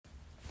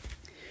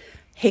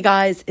Hey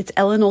guys, it's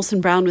Ellen Olson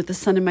Brown with the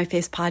Sun in My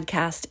Face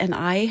podcast, and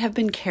I have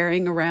been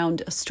carrying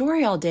around a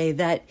story all day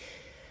that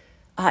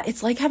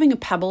it's like having a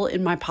pebble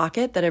in my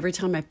pocket that every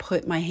time I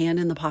put my hand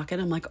in the pocket,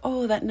 I'm like,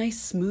 oh, that nice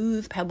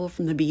smooth pebble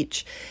from the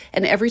beach.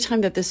 And every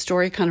time that this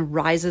story kind of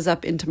rises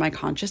up into my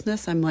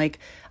consciousness, I'm like,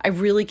 I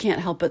really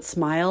can't help but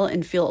smile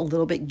and feel a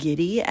little bit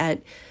giddy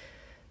at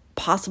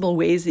possible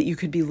ways that you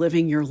could be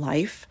living your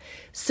life.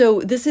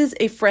 So this is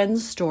a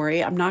friend's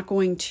story. I'm not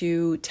going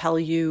to tell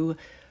you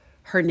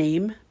her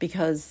name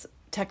because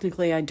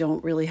technically I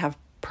don't really have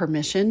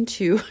permission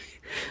to,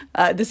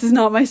 this is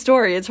not my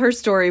story, it's her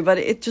story, but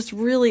it just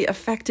really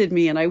affected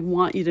me and I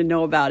want you to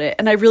know about it.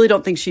 And I really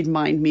don't think she'd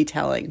mind me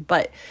telling,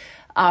 but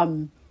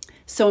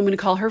so I'm going to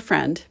call her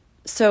Friend.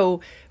 So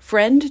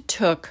Friend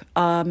took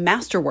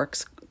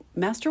Masterworks.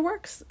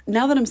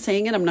 Now that I'm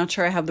saying it, I'm not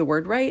sure I have the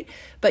word right,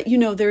 but you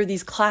know, there are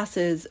these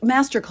classes,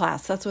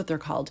 Masterclass, that's what they're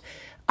called.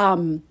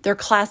 They're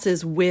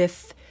classes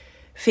with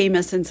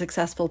famous and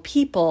successful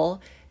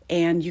people.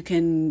 And you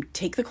can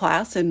take the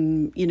class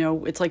and, you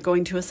know, it's like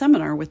going to a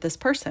seminar with this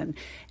person.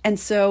 And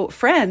so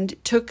Friend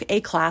took a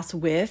class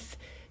with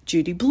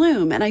Judy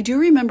Blume. And I do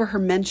remember her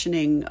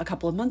mentioning a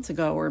couple of months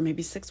ago, or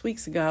maybe 6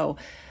 weeks ago,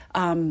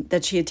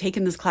 that she had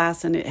taken this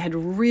class and it had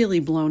really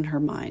blown her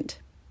mind.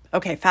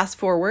 Okay, fast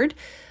forward.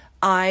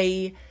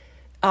 I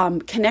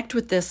connect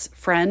with this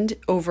friend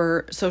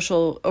over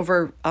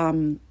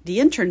the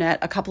internet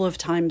a couple of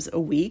times a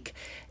week.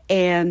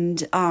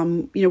 And,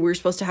 we were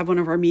supposed to have one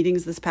of our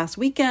meetings this past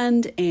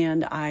weekend,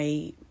 and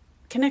I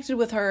connected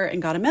with her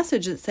and got a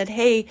message that said,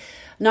 hey,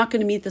 I'm not going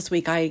to meet this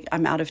week.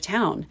 I'm out of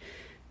town.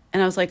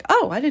 And I was like,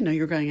 oh, I didn't know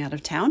you were going out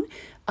of town.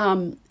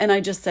 And I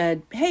just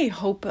said, hey,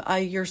 hope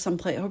you're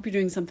someplace, hope you're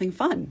doing something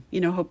fun,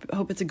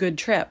 hope it's a good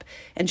trip.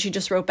 And she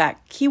just wrote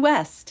back, Key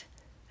West.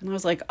 And I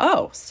was like,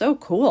 oh, so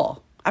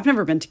cool. I've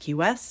never been to Key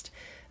West.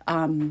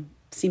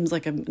 Seems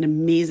like an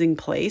amazing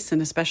place,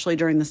 and especially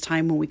during this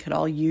time when we could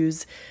all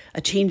use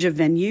a change of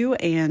venue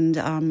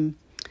and,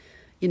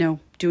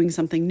 doing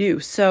something new.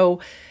 So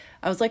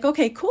I was like,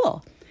 okay,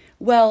 cool.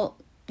 Well,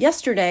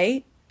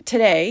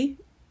 today,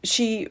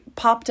 she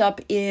popped up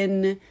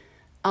in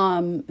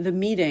the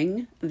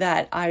meeting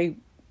that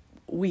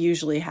we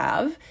usually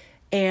have,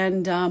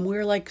 and we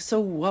were like,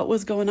 so what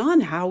was going on?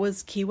 How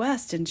was Key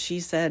West? And she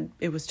said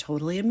it was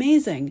totally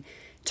amazing.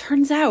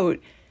 Turns out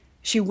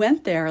she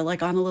went there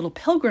like on a little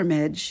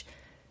pilgrimage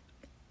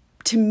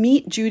to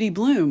meet Judy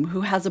Blume,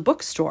 who has a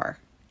bookstore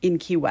in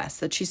Key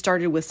West that she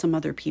started with some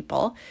other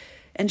people.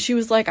 And she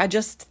was like,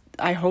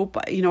 I hope,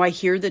 I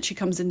hear that she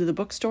comes into the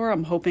bookstore.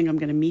 I'm hoping I'm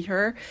going to meet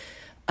her.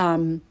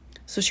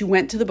 So she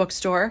went to the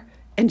bookstore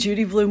and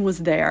Judy Blume was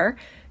there,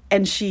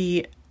 and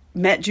she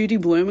met Judy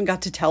Blume and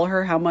got to tell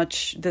her how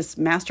much this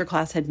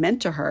masterclass had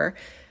meant to her.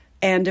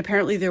 And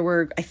apparently there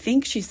were, I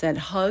think she said,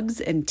 hugs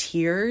and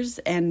tears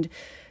and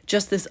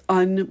just this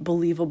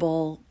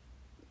unbelievable,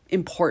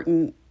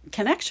 important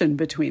connection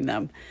between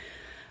them.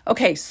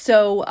 Okay,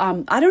 so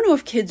I don't know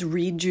if kids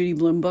read Judy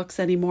Blume books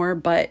anymore,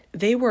 but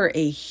they were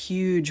a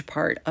huge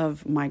part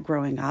of my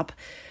growing up.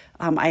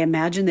 I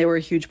imagine they were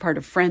a huge part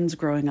of Friends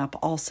growing up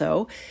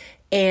also.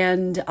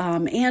 And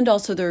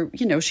also there,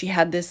 she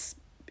had this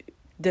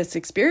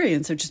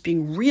experience of just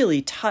being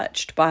really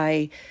touched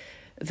by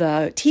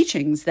the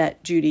teachings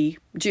that Judy,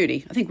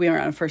 I think we are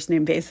on a first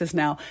name basis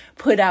now,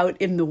 put out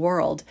in the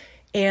world.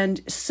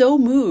 And so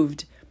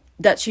moved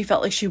that she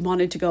felt like she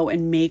wanted to go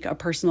and make a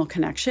personal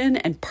connection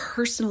and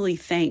personally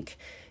thank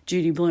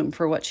Judy Blume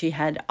for what she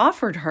had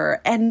offered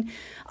her. And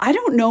I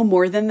don't know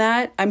more than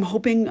that. I'm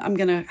hoping I'm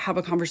going to have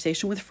a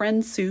conversation with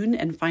Friends soon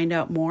and find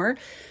out more.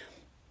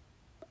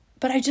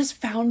 But I just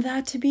found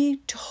that to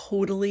be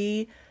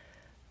totally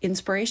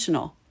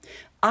inspirational.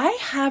 I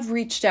have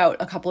reached out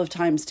a couple of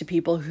times to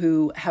people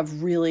who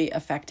have really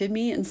affected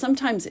me. And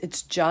sometimes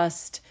it's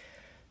just,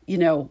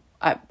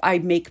 I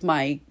make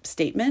my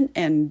statement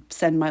and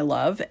send my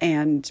love,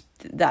 and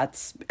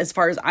that's, as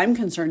far as I'm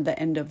concerned, the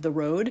end of the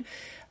road,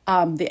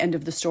 the end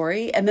of the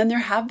story. And then there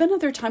have been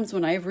other times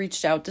when I have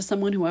reached out to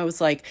someone who I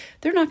was like,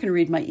 they're not going to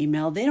read my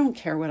email. They don't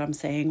care what I'm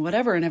saying,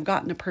 whatever. And I've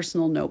gotten a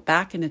personal note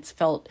back, and it's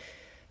felt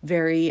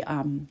very,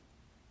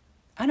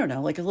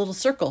 like a little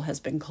circle has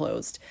been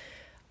closed.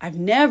 I've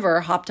never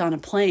hopped on a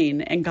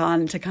plane and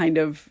gone to kind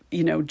of,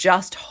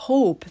 just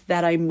hope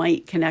that I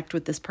might connect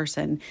with this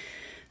person.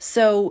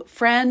 So,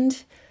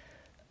 Friend,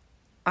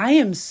 I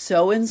am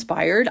so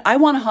inspired. I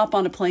want to hop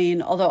on a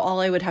plane, although all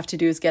I would have to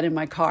do is get in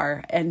my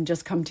car and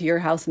just come to your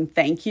house and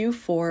thank you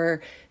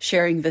for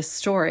sharing this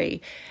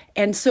story.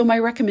 And so my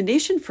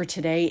recommendation for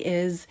today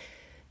is,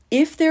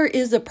 if there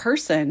is a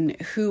person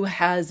who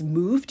has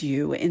moved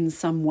you in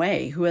some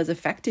way, who has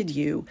affected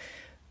you,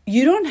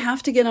 you don't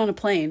have to get on a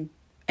plane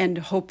and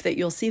hope that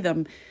you'll see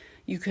them.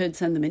 You could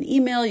send them an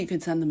email, you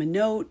could send them a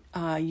note,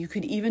 you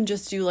could even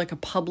just do like a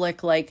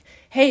public, like,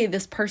 hey,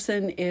 this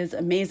person is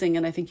amazing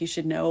and I think you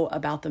should know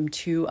about them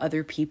to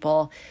other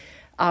people.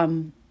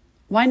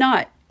 Why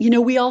not?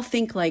 We all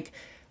think like,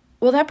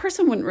 well, that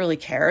person wouldn't really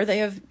care. They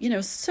have,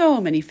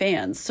 so many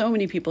fans, so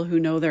many people who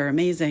know they're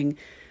amazing.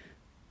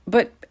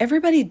 But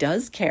everybody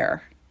does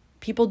care.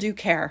 People do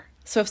care.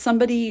 So if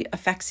somebody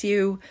affects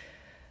you,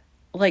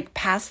 like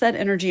pass that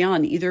energy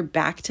on, either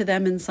back to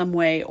them in some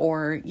way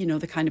or,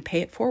 the kind of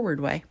pay it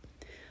forward way.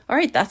 All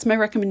right, that's my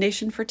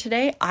recommendation for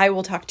today. I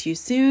will talk to you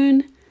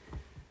soon.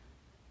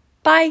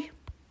 Bye.